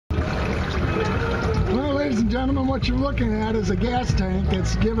and gentlemen, what you're looking at is a gas tank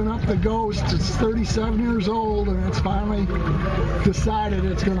that's given up the ghost. It's 37 years old and it's finally decided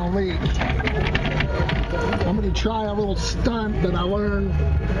it's going to leak. I'm going to try a little stunt that I learned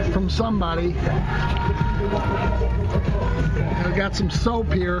from somebody. I've got some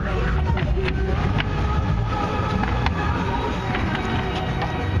soap here.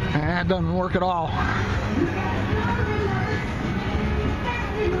 That doesn't work at all.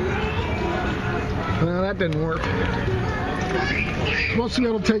 Well, that didn't work. Supposed to be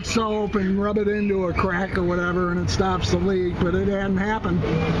able to take soap and rub it into a crack or whatever and it stops the leak, but it hadn't happened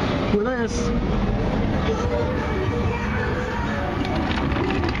with this.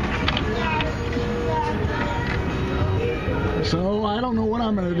 So I don't know what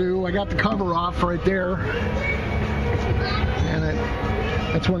I'm going to do. I got the cover off right there. And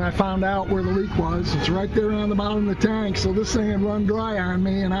that's when I found out where the leak was. It's right there on the bottom of the tank, so this thing would run dry on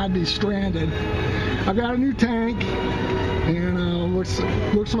me and I'd be stranded. I've got a new tank, and looks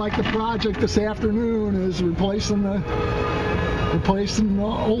like the project this afternoon is replacing the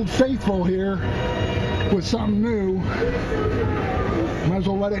old faithful here with something new. Might as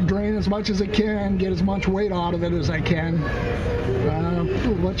well let it drain as much as it can, get as much weight out of it as I can. I'll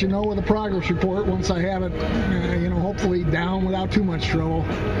let you know with a progress report once I have it, hopefully down without too much trouble.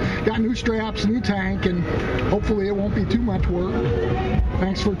 Got new straps, new tank, and hopefully it won't be too much work.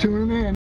 Thanks for tuning in.